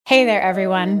Hey there,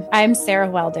 everyone. I'm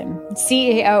Sarah Weldon,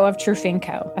 CEO of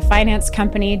Trufinco, a finance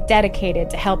company dedicated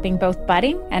to helping both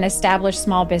budding and established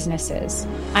small businesses.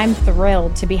 I'm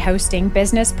thrilled to be hosting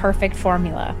Business Perfect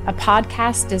Formula, a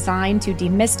podcast designed to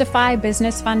demystify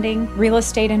business funding, real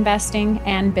estate investing,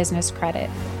 and business credit.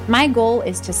 My goal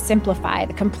is to simplify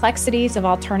the complexities of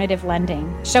alternative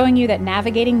lending, showing you that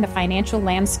navigating the financial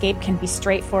landscape can be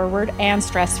straightforward and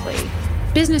stress-free.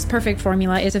 Business Perfect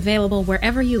Formula is available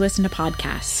wherever you listen to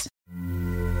podcasts.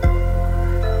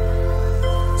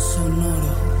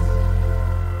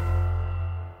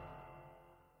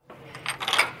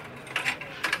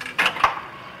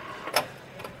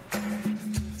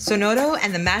 Sonoro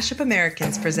and the Mashup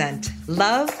Americans present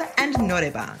Love and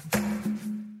Noreban.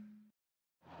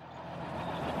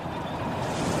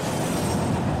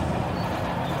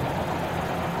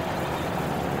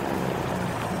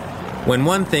 When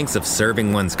one thinks of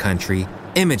serving one's country,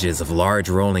 images of large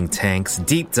rolling tanks,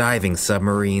 deep-diving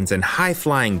submarines, and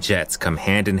high-flying jets come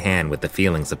hand in hand with the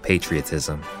feelings of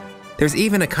patriotism. There's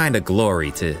even a kind of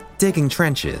glory to digging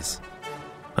trenches.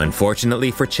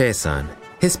 Unfortunately for Jaesun,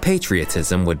 his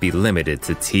patriotism would be limited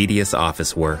to tedious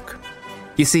office work.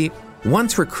 You see,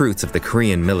 once recruits of the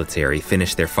Korean military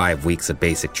finish their 5 weeks of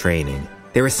basic training,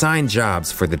 they're assigned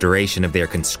jobs for the duration of their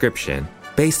conscription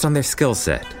based on their skill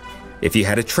set. If you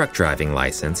had a truck driving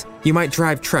license, you might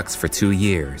drive trucks for 2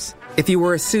 years. If you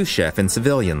were a sous chef in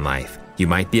civilian life, you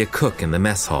might be a cook in the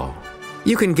mess hall.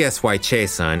 You can guess why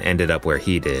Jaesun ended up where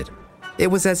he did. It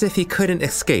was as if he couldn't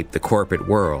escape the corporate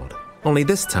world, only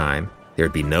this time,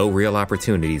 there'd be no real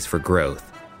opportunities for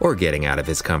growth or getting out of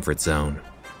his comfort zone.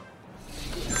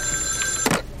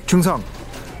 Chung-sung.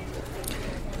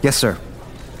 Yes, sir.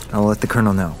 I'll let the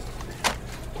colonel know.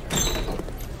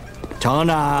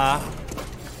 전하.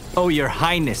 Oh, your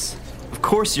highness. Of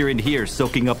course you're in here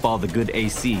soaking up all the good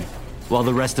AC, while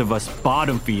the rest of us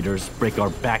bottom feeders break our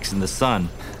backs in the sun.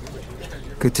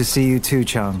 Good to see you too,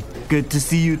 Chung. Good to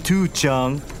see you too,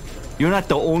 Chung. You're not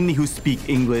the only who speak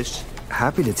English.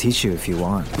 Happy to teach you if you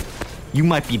want. You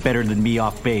might be better than me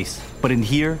off base, but in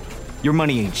here, your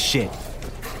money ain't shit.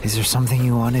 Is there something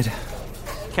you wanted?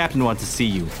 Captain wants to see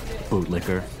you,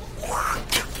 bootlicker.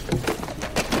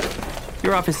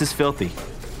 Your office is filthy.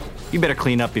 You better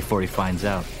clean up before he finds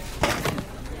out.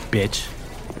 Bitch.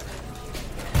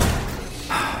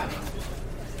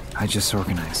 I just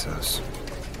organize those.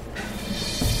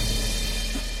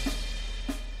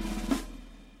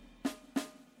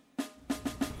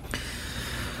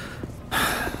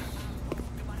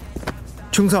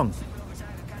 Chung-sung.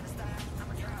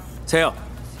 Seo.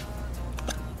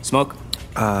 Smoke?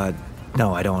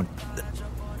 No, I don't.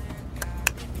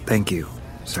 Thank you,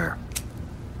 sir.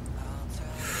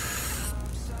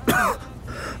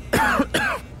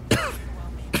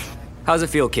 How's it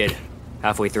feel, kid?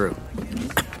 Halfway through.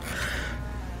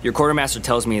 Your quartermaster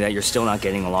tells me that you're still not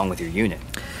getting along with your unit.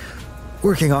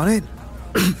 Working on it.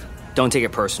 Don't take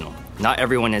it personal. Not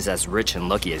everyone is as rich and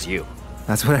lucky as you.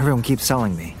 That's what everyone keeps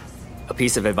telling me. A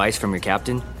piece of advice from your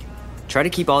captain? Try to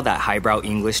keep all that highbrow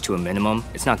English to a minimum.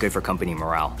 It's not good for company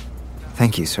morale.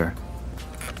 Thank you, sir.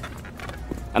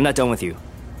 I'm not done with you.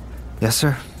 Yes,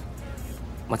 sir?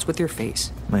 What's with your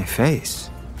face? My face?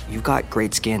 You've got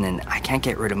great skin and I can't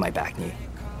get rid of my back knee.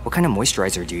 What kind of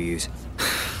moisturizer do you use?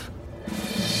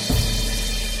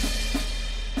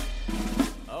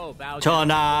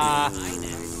 전하.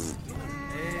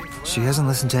 She hasn't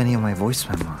listened to any of my voice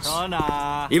memos.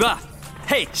 전하. Iba!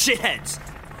 Hey, shitheads!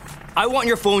 I want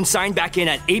your phone signed back in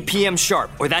at 8 p.m.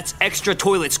 sharp, or that's extra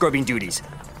toilet scrubbing duties.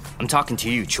 I'm talking to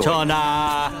you, Choi.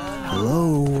 전하.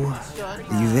 Hello?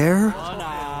 Are you there?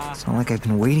 It's not like I've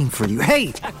been waiting for you.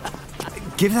 Hey!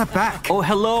 Give that back. Oh,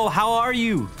 hello. How are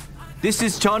you? This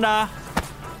is 전하.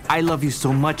 I love you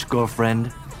so much,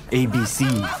 girlfriend. ABC.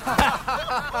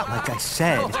 Like I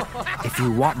said, if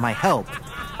you want my help,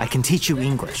 I can teach you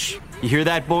English. You hear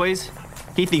that, boys?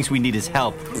 He thinks we need his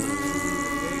help.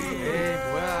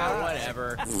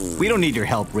 Whatever. We don't need your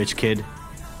help, rich kid.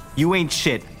 You ain't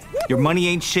shit. Your money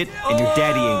ain't shit, and your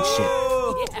daddy ain't shit.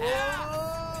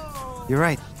 You're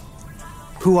right.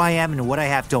 Who I am and what I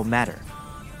have don't matter.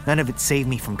 None of it saved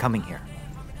me from coming here.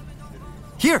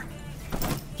 Here!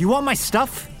 You want my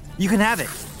stuff? You can have it.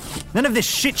 None of this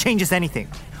shit changes anything.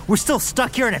 We're still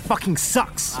stuck here and it fucking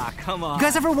sucks. Ah, come on. You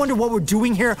guys ever wonder what we're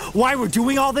doing here? Why we're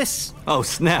doing all this? Oh,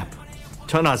 snap.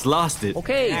 Chona's lost it.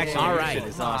 Okay, Actually, all your right. shit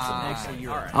is awesome.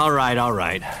 All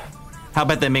right. How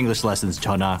about them English lessons,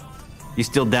 Chona? You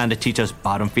still down to teach us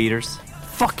bottom feeders?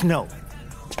 Fuck no.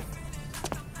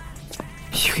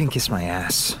 You can kiss my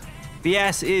ass. The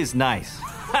ass is nice.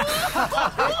 Get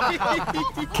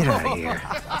out of here.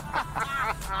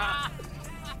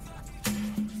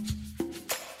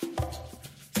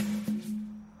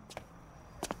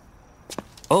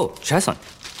 Oh, Jaesun.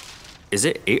 Is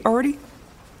it 8 already?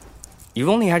 You've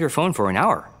only had your phone for an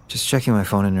hour. Just checking my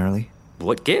phone in early.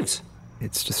 What gives?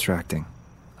 It's distracting.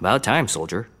 About time,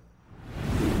 soldier.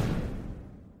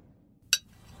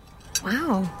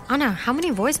 Wow. Anna, how many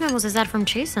voice memos is that from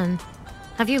Jaesun?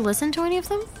 Have you listened to any of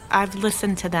them? I've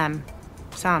listened to them.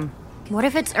 Some. What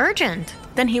if it's urgent?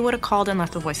 Then he would have called and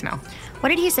left a voicemail. What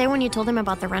did he say when you told him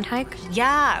about the rent hike?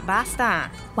 Yeah,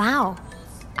 basta. Wow.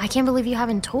 I can't believe you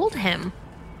haven't told him.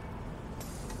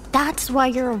 That's why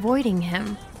you're avoiding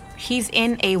him. He's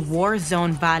in a war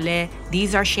zone, Vale.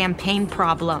 These are champagne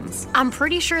problems. I'm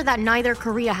pretty sure that neither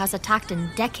Korea has attacked in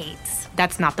decades.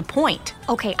 That's not the point.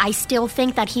 Okay, I still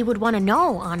think that he would want to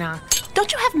know, Anna.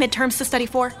 Don't you have midterms to study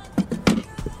for?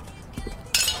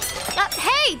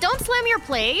 Hey, don't slam your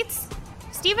plates.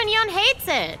 Steven Yeun hates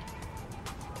it.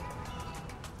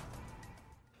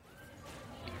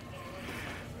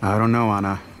 I don't know,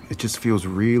 Anna. It just feels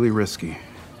really risky.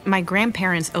 My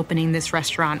grandparents opening this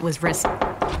restaurant was risky.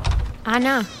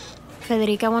 Anna,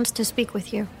 Federica wants to speak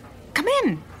with you. Come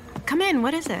in. Come in.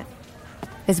 What is it?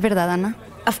 ¿Es verdad, Ana?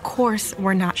 Of course,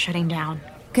 we're not shutting down.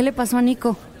 ¿Qué le pasó a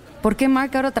Nico? ¿Por qué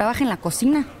Mark ahora trabaja en la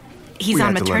cocina? He's We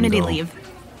on had to let him maternity go. leave.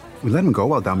 We let him go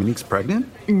while Dominique's pregnant?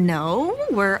 No,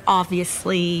 we're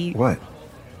obviously... What?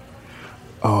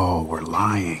 Oh, we're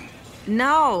lying.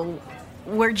 No,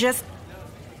 we're just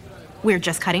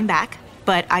cutting back.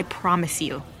 But I promise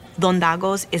you, Don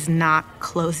Dago's is not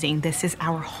closing. This is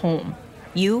our home.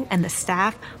 You and the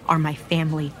staff are my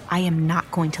family. I am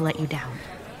not going to let you down.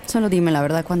 Solo dime la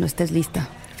verdad cuando estés lista.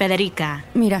 Federica.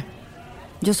 Mira,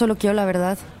 yo solo quiero la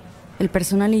verdad. El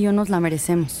personal y yo nos la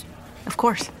merecemos. Of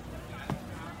course.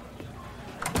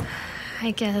 I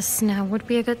guess now would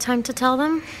be a good time to tell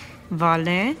them.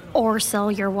 Vale. Or sell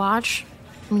your watch.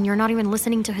 I mean, you're not even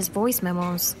listening to his voice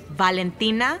memos.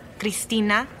 Valentina,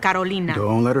 Cristina, Carolina.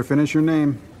 Don't let her finish your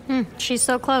name. She's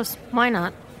so close. Why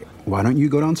not? Why don't you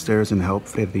go downstairs and help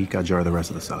Federica jar the rest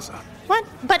of the salsa? What?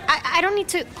 But I don't need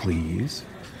to... Please?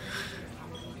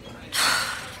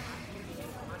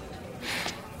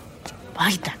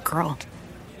 Why that girl?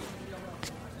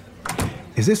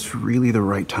 Is this really the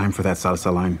right time for that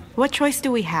salsa line? What choice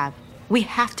do we have? We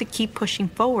have to keep pushing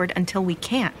forward until we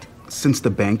can't. Since the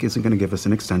bank isn't going to give us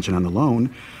an extension on the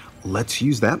loan, let's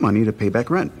use that money to pay back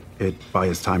rent. It'd buy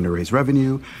us time to raise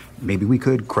revenue. Maybe we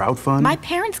could crowdfund. My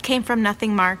parents came from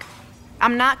nothing, Mark.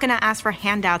 I'm not going to ask for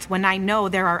handouts when I know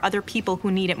there are other people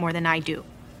who need it more than I do.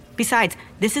 Besides,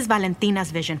 this is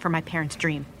Valentina's vision for my parents'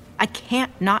 dream. I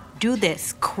can't not do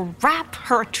this. Crap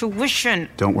her tuition.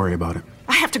 Don't worry about it.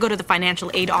 I have to go to the financial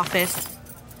aid office.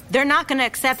 They're not going to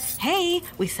accept, hey,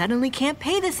 we suddenly can't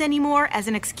pay this anymore as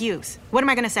an excuse. What am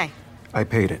I going to say? I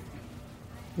paid it.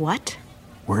 What?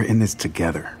 We're in this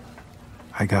together.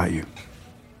 I got you.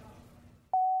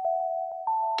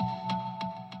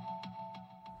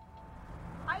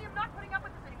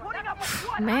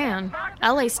 Man,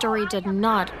 LA Story did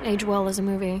not age well as a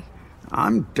movie.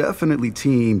 I'm definitely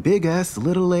team Big S,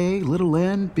 little A, little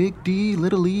N, Big D,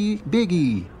 little E, Big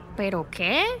E. Pero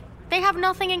qué? They have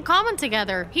nothing in common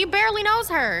together. He barely knows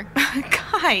her.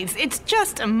 Guys, it's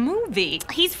just a movie.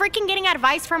 He's freaking getting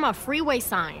advice from a freeway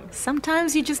sign.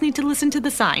 Sometimes you just need to listen to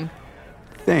the sign.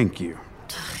 Thank you.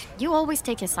 You always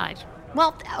take his side.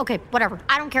 Well, okay, whatever.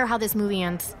 I don't care how this movie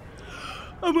ends.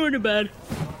 I'm going to bed.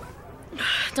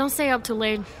 Don't stay up too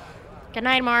late. Good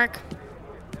night, Mark.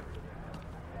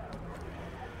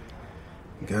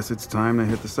 Guess it's time to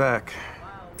hit the sack.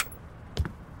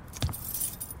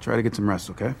 Try to get some rest,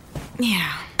 okay?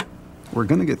 Yeah, We're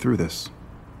gonna get through this.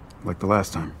 Like the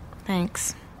last time.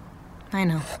 thanks. I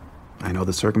know. I know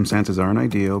the circumstances aren't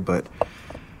ideal, but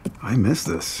I miss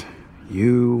this.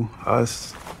 You,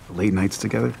 us, late nights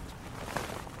together.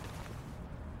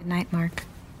 Good night, Mark.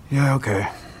 Yeah, okay.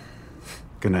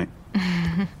 Good night.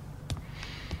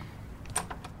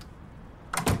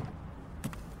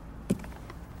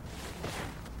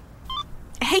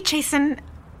 Hey, Jaesun.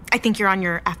 I think you're on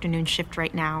your afternoon shift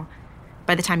right now.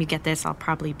 By the time you get this, I'll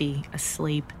probably be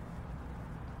asleep.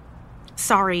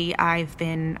 Sorry, I've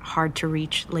been hard to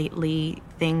reach lately.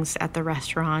 Things at the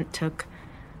restaurant took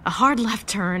a hard left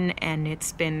turn, and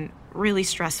it's been really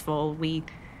stressful. We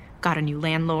got a new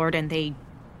landlord, and they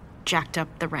jacked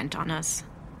up the rent on us.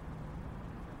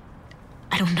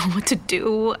 I don't know what to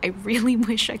do. I really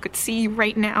wish I could see you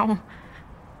right now.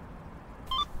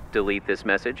 Delete this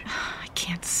message. I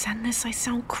can't send this. I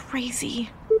sound crazy.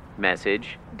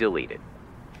 Message deleted.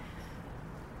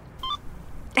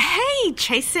 Hey,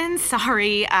 Jaesun.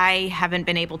 Sorry, I haven't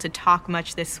been able to talk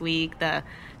much this week. The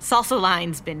salsa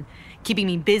line's been keeping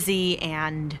me busy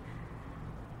and...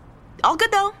 all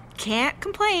good, though. Can't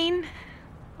complain.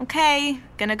 Okay,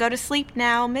 gonna go to sleep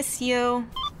now. Miss you.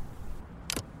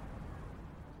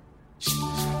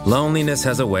 Loneliness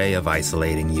has a way of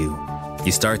isolating you.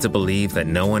 You start to believe that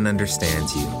no one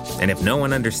understands you. And if no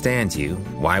one understands you,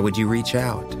 why would you reach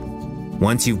out?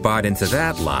 Once you've bought into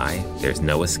that lie, there's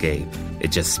no escape.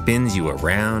 It just spins you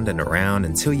around and around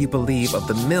until you believe of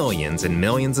the millions and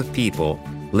millions of people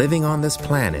living on this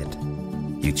planet,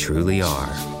 you truly are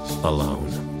alone.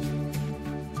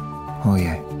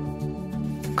 Oye.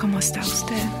 ¿Cómo está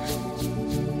usted?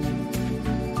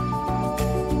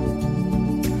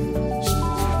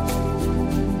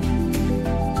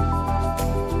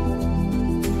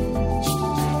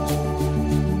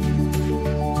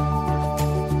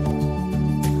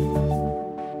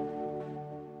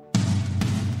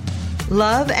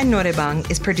 Love and Norebang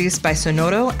is produced by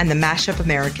Sonoro and the Mashup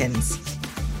Americans.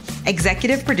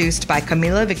 Executive produced by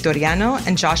Camila Victoriano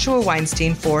and Joshua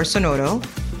Weinstein for Sonoro,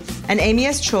 and Amy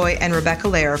S. Choi and Rebecca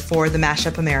Lehrer for the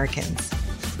Mashup Americans.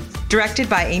 Directed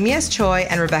by Amy S. Choi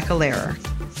and Rebecca Lehrer.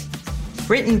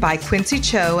 Written by Quincy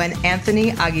Cho and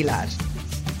Anthony Aguilar.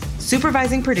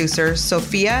 Supervising producer,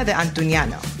 Sofia de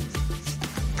Antuniano.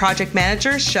 Project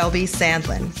manager, Shelby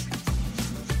Sandlin.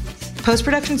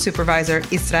 Post-production supervisor,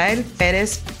 Israel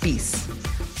Perez Piz.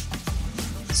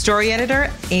 Story editor,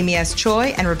 Amy S.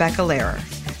 Choi and Rebecca Lehrer.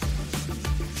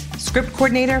 Script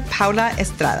coordinator, Paula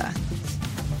Estrada.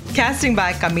 Casting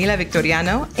by Camila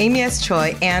Victoriano, Amy S.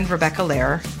 Choi, and Rebecca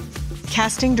Lehrer.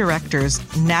 Casting directors,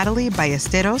 Natalie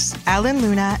Ballesteros, Alan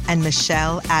Luna, and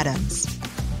Michelle Adams.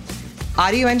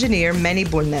 Audio engineer, Manny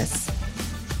Bulnes.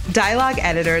 Dialogue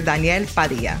editor, Daniel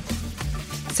Padilla.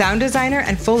 Sound designer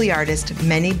and Foley artist,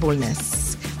 Manny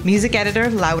Bulnes. Music editor,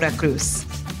 Laura Cruz.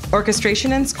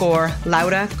 Orchestration and score,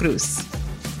 Laura Cruz.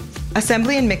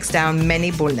 Assembly and mixdown,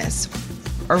 Manny Bulnes.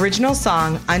 Original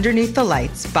song, Underneath the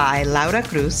Lights by Laura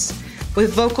Cruz,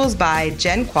 with vocals by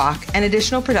Jen Kwok and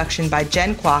additional production by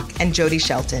Jen Kwok and Jody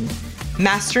Shelton.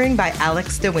 Mastering by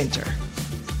Alex DeWinter.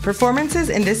 Performances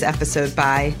in this episode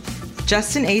by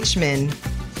Justin H. Min,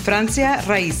 Francia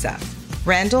Raiza,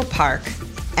 Randall Park,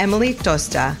 Emily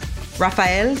Tosta,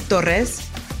 Rafael Torres,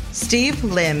 Steve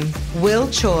Lim, Will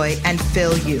Choi, and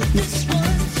Phil Yu.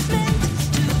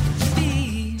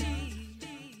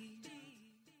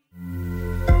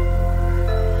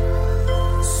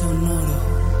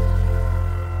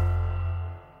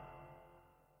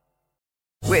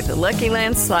 With the Lucky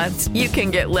Land Slots, you can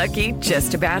get lucky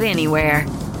just about anywhere.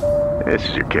 This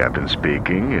is your captain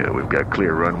speaking. We've got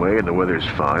clear runway and the weather's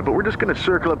fine, but we're just going to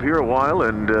circle up here a while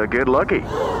and get lucky.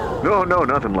 No,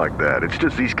 nothing like that. It's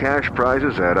just these cash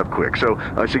prizes add up quick. So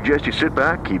I suggest you sit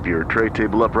back, keep your tray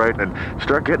table upright, and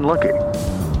start getting lucky.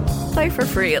 Play for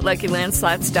free at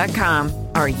LuckyLandSlots.com.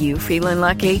 Are you feeling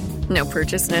lucky? No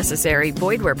purchase necessary.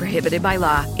 Void where prohibited by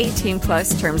law. 18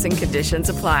 plus terms and conditions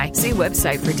apply. See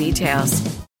website for details.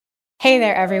 Hey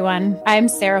there, everyone. I'm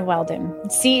Sarah Weldon,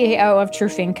 CEO of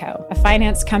Trufinco, a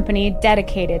finance company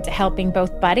dedicated to helping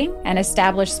both budding and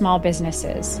established small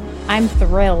businesses. I'm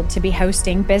thrilled to be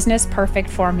hosting Business Perfect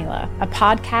Formula, a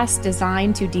podcast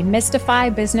designed to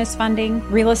demystify business funding,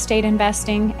 real estate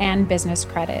investing, and business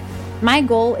credit. My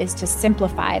goal is to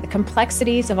simplify the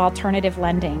complexities of alternative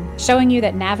lending, showing you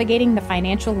that navigating the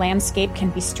financial landscape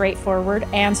can be straightforward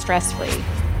and stress-free.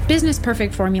 Business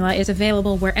Perfect Formula is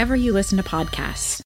available wherever you listen to podcasts.